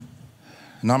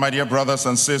Now, my dear brothers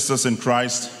and sisters in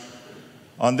Christ,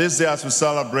 on this day as we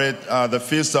celebrate the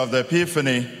Feast of the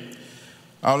Epiphany,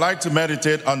 I would like to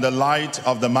meditate on the light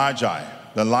of the Magi,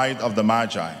 the light of the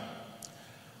Magi.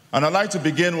 And I'd like to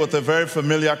begin with a very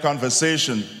familiar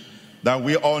conversation that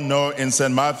we all know in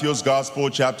St. Matthew's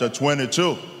Gospel, chapter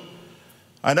 22.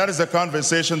 And that is a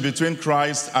conversation between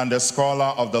Christ and the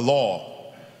scholar of the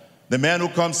law, the man who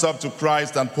comes up to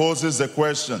Christ and poses the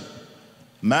question,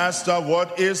 "Master,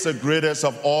 what is the greatest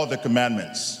of all the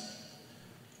commandments?"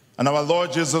 And our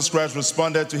Lord Jesus Christ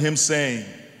responded to him saying,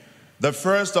 "The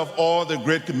first of all the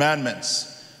great commandments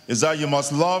is that you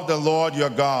must love the Lord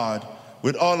your God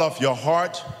with all of your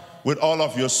heart, with all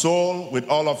of your soul, with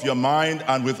all of your mind,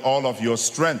 and with all of your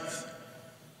strength."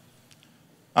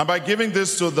 And by giving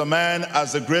this to the man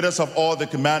as the greatest of all the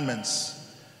commandments,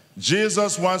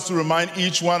 Jesus wants to remind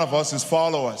each one of us, his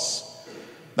followers,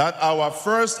 that our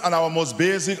first and our most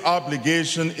basic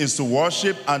obligation is to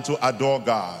worship and to adore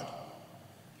God.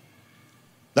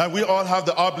 That we all have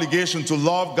the obligation to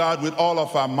love God with all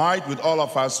of our might, with all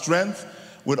of our strength,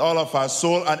 with all of our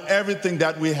soul, and everything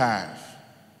that we have.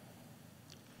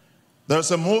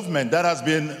 There's a movement that has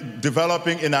been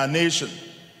developing in our nation.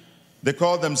 They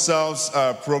call themselves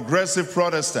progressive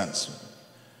Protestants.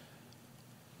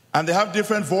 And they have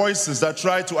different voices that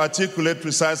try to articulate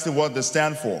precisely what they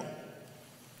stand for.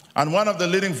 And one of the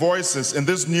leading voices in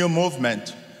this new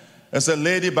movement is a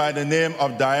lady by the name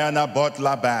of Diana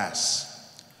Butler Bass.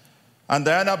 And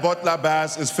Diana Butler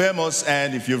Bass is famous,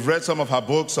 and if you've read some of her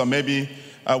books or maybe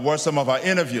watched some of her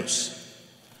interviews.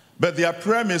 But their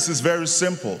premise is very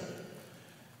simple.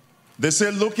 They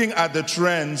say, looking at the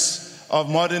trends of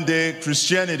modern day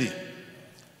Christianity,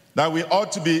 that we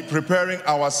ought to be preparing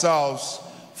ourselves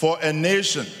for a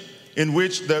nation in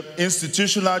which the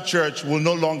institutional church will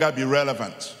no longer be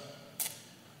relevant.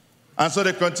 And so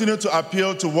they continue to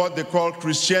appeal to what they call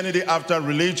Christianity after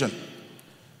religion.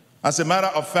 As a matter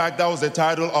of fact, that was the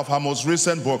title of her most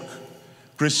recent book,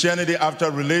 Christianity After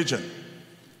Religion.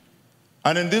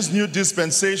 And in this new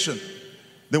dispensation,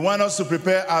 they want us to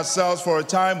prepare ourselves for a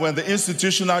time when the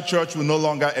institutional church will no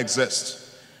longer exist,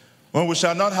 when we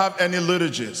shall not have any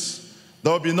liturgies.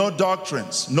 There will be no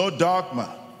doctrines, no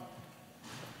dogma.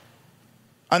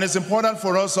 And it's important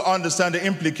for us to understand the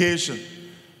implication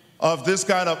of this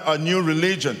kind of a new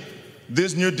religion,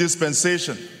 this new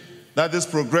dispensation that this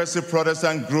progressive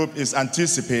Protestant group is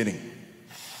anticipating.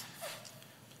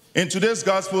 In today's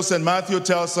gospel, St. Matthew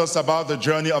tells us about the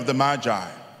journey of the Magi,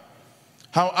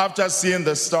 how after seeing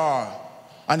the star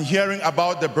and hearing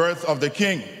about the birth of the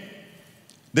king,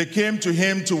 they came to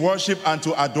him to worship and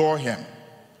to adore him.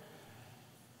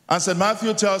 And St.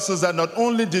 Matthew tells us that not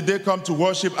only did they come to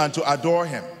worship and to adore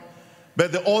him,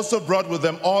 but they also brought with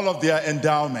them all of their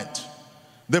endowment.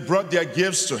 They brought their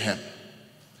gifts to him,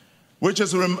 which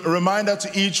is a reminder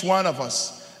to each one of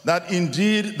us that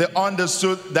indeed they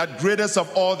understood that greatest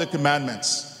of all the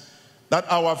commandments, that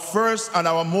our first and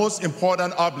our most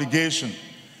important obligation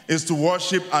is to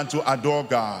worship and to adore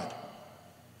God.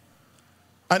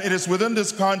 And it is within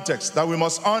this context that we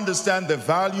must understand the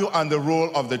value and the role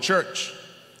of the church.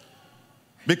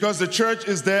 Because the church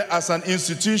is there as an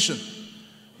institution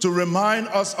to remind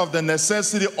us of the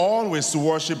necessity always to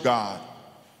worship God.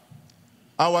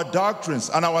 Our doctrines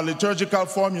and our liturgical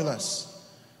formulas,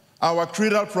 our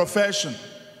creedal profession,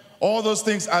 all those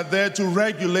things are there to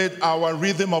regulate our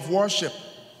rhythm of worship.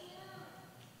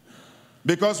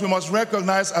 Because we must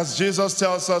recognize, as Jesus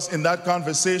tells us in that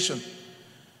conversation,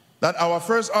 that our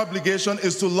first obligation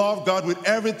is to love God with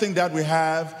everything that we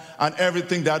have and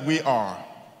everything that we are.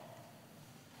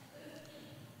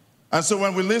 And so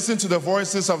when we listen to the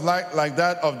voices of like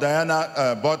that of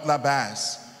Diana Butler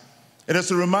Bass, it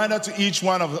is a reminder to each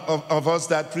one of us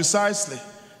that precisely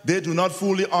they do not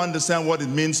fully understand what it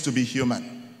means to be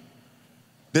human.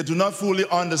 They do not fully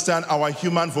understand our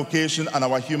human vocation and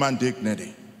our human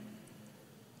dignity.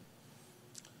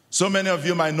 So many of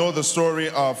you might know the story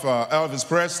of Elvis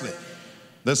Presley,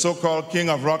 the so-called king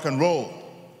of rock and roll.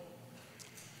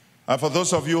 For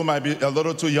those of you who might be a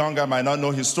little too younger, might not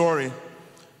know his story,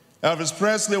 Elvis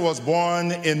Presley was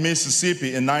born in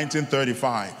Mississippi in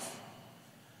 1935.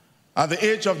 At the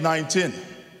age of 19,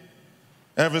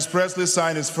 Elvis Presley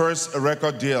signed his first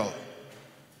record deal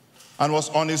and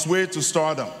was on his way to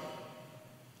stardom.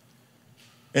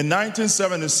 In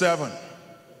 1977,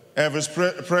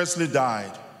 Elvis Presley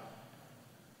died.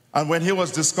 And when he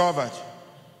was discovered,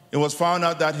 it was found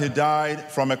out that he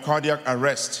died from a cardiac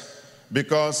arrest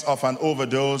because of an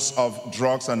overdose of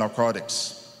drugs and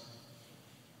narcotics.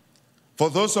 For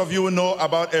those of you who know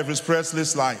about Elvis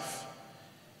Presley's life,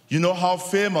 you know how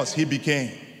famous he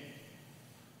became.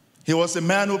 He was a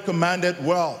man who commanded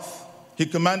wealth. He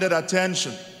commanded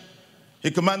attention. He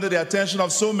commanded the attention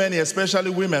of so many, especially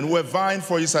women, who were vying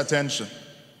for his attention.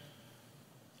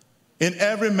 In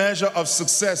every measure of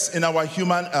success in our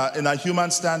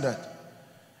human standard,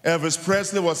 Elvis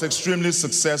Presley was extremely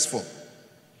successful.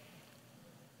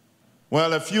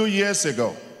 Well, a few years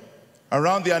ago,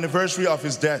 around the anniversary of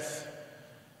his death,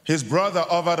 his brother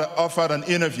offered an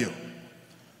interview.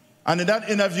 And in that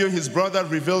interview, his brother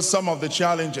revealed some of the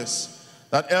challenges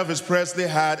that Elvis Presley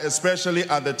had, especially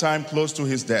at the time close to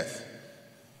his death.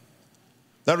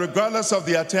 That regardless of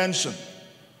the attention,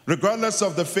 regardless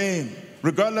of the fame,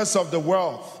 regardless of the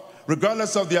wealth,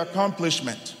 regardless of the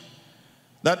accomplishment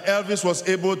that Elvis was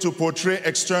able to portray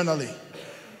externally,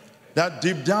 that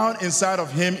deep down inside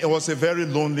of him, he was a very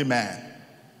lonely man.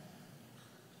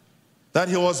 That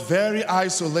he was very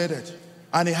isolated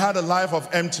and he had a life of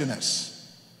emptiness.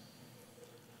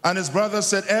 And his brother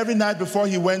said every night before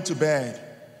he went to bed,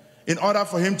 in order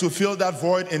for him to fill that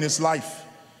void in his life,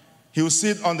 he would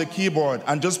sit on the keyboard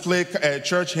and just play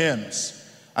church hymns,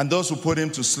 and those who put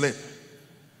him to sleep.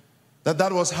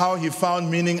 That was how he found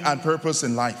meaning and purpose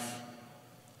in life.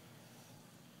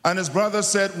 And his brother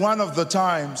said one of the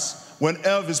times when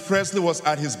Elvis Presley was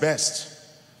at his best,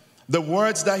 the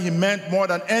words that he meant more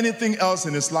than anything else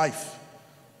in his life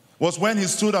was when he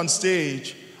stood on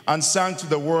stage and sang to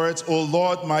the words, "O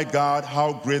Lord my God,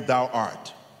 how great thou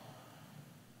art."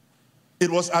 It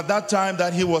was at that time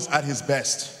that he was at his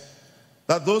best.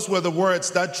 That those were the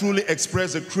words that truly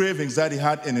expressed the cravings that he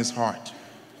had in his heart.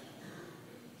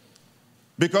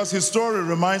 Because his story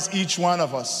reminds each one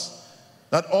of us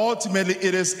that ultimately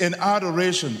it is in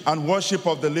adoration and worship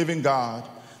of the living God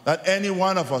that any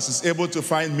one of us is able to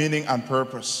find meaning and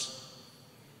purpose.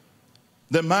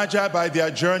 The Magi, by their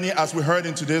journey, as we heard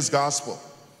in today's gospel,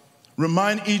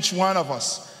 remind each one of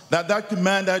us that that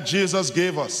command that Jesus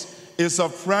gave us is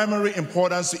of primary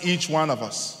importance to each one of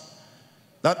us.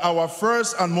 That our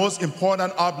first and most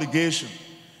important obligation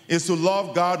is to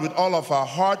love God with all of our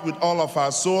heart, with all of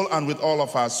our soul, and with all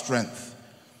of our strength.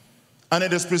 And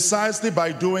it is precisely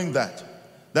by doing that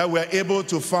that we're able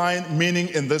to find meaning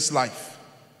in this life.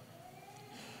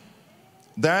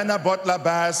 Diana Butler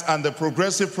Bass and the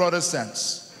progressive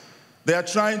Protestants, they are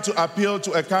trying to appeal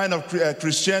to a kind of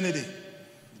Christianity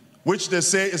which they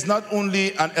say is not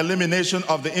only an elimination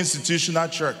of the institutional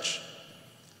church,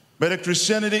 but a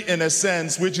Christianity in a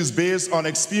sense which is based on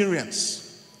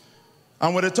experience.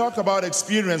 And when they talk about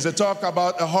experience, they talk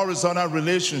about a horizontal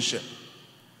relationship,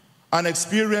 an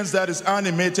experience that is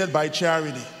animated by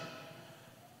charity,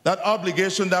 that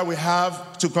obligation that we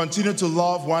have to continue to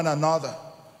love one another.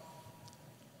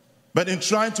 But in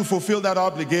trying to fulfill that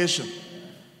obligation,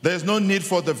 there is no need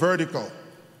for the vertical.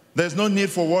 There's no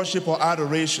need for worship or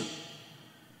adoration,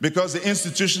 because the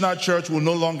institutional church will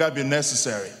no longer be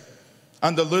necessary,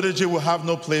 and the liturgy will have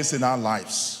no place in our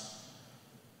lives.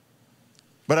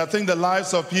 But I think the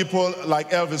lives of people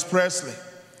like Elvis Presley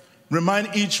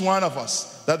remind each one of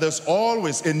us that there's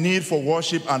always a need for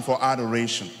worship and for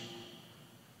adoration.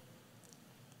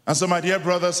 And so, my dear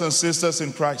brothers and sisters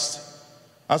in Christ,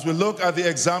 as we look at the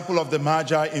example of the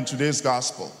Magi in today's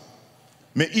gospel,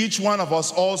 may each one of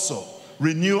us also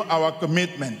renew our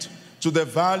commitment to the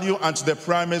value and to the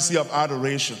primacy of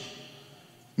adoration.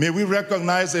 May we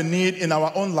recognize a need in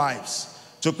our own lives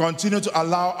to continue to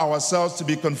allow ourselves to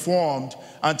be conformed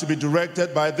and to be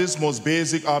directed by this most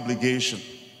basic obligation.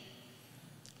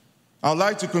 I'd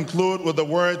like to conclude with the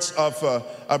words of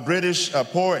a British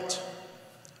poet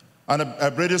and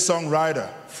a British songwriter,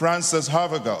 Frances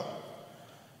Havergal.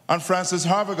 And Frances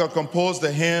Havergal composed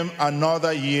the hymn,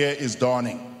 "Another Year is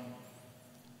Dawning."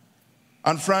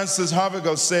 And Frances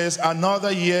Havergal says,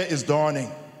 "Another year is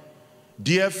dawning.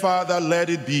 Dear Father,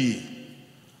 let it be,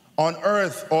 on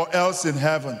earth or else in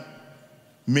heaven.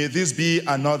 May this be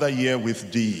another year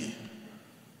with thee."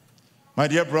 My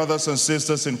dear brothers and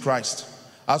sisters in Christ,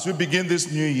 as we begin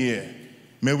this new year,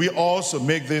 may we also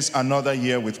make this another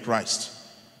year with Christ.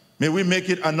 May we make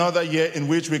it another year in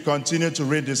which we continue to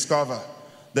rediscover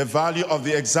the value of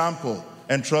the example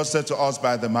entrusted to us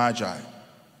by the Magi.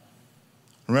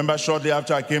 Remember, shortly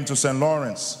after I came to St.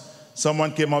 Lawrence,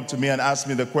 someone came up to me and asked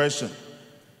me the question,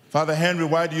 "Father Henry,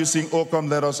 why do you sing 'O Come,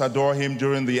 Let Us Adore Him'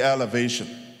 during the elevation?"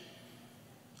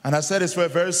 And I said it's for a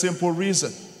very simple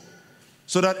reason,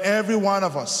 so that every one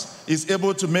of us is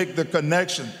able to make the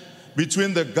connection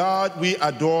between the God we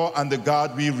adore and the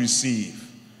God we receive.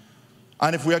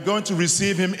 And if we are going to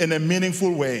receive Him in a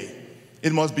meaningful way,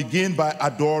 it must begin by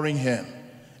adoring Him.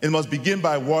 It must begin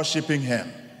by worshiping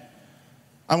Him.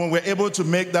 And when we're able to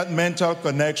make that mental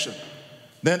connection,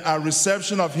 then our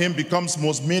reception of Him becomes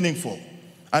most meaningful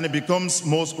And it becomes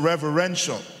most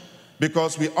reverential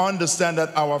because we understand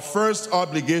that our first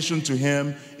obligation to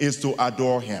him is to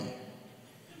adore him.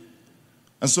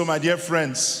 And so, my dear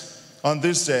friends, on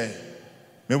this day,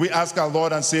 may we ask our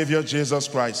Lord and Savior Jesus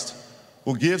Christ,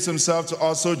 who gives himself to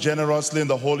us so generously in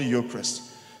the Holy Eucharist,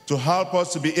 to help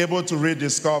us to be able to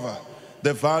rediscover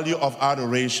the value of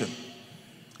adoration.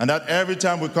 And that every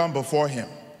time we come before him,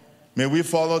 may we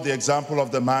follow the example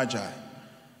of the Magi.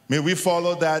 May we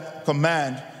follow that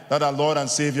command that our Lord and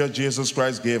Savior Jesus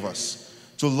Christ gave us,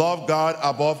 to love God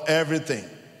above everything,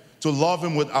 to love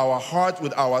him with our heart,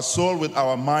 with our soul, with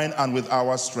our mind, and with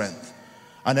our strength.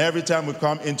 And every time we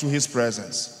come into his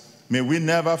presence, may we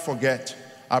never forget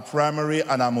our primary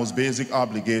and our most basic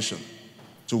obligation,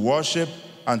 to worship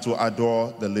and to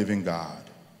adore the living God.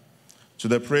 To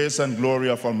the praise and glory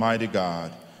of Almighty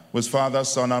God, with Father,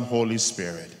 Son, and Holy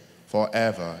Spirit,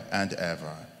 forever and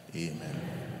ever.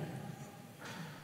 Amen.